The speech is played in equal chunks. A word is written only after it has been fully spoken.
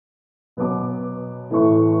What's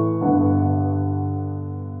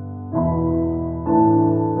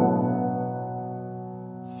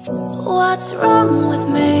wrong with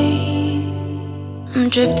me? I'm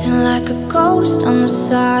drifting like a ghost on the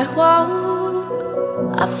sidewalk.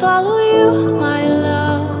 I follow you, my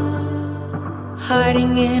love,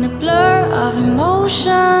 hiding in a blur of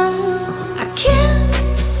emotions. I can't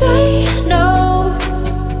say no,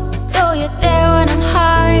 though you're there when I'm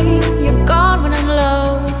high, you're gone when I'm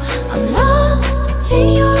low. I'm lost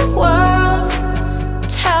in your world.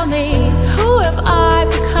 Tell me, who have I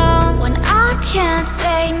become when I can't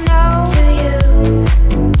say no to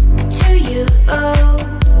you, oh,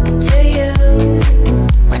 to you.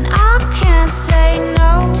 When I can't say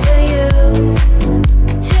no to you,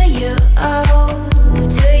 oh,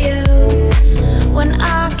 to you. When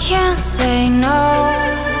I can't say no.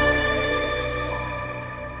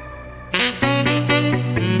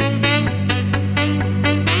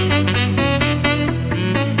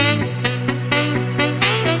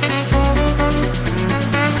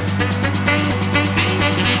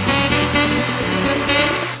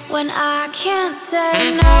 When I can't say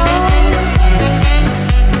no.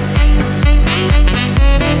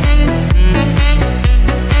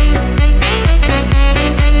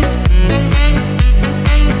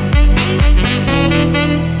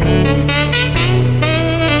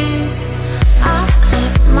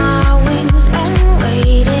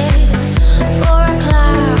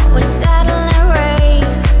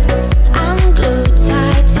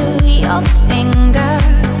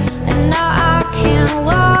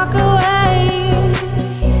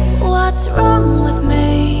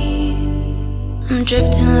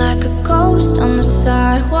 Drifting like a ghost on the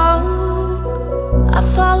sidewalk. I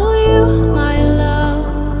follow you, my love,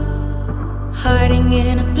 hiding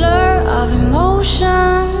in a blur of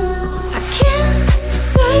emotions. I can't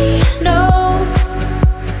say no,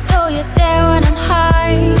 though you're there when I'm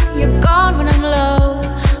high, you're gone when I'm low.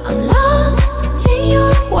 I'm lost in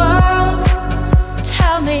your world.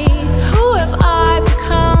 Tell me, who have I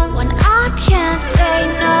become when I can't say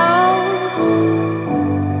no?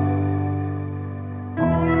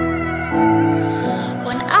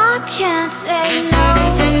 When I can't say no.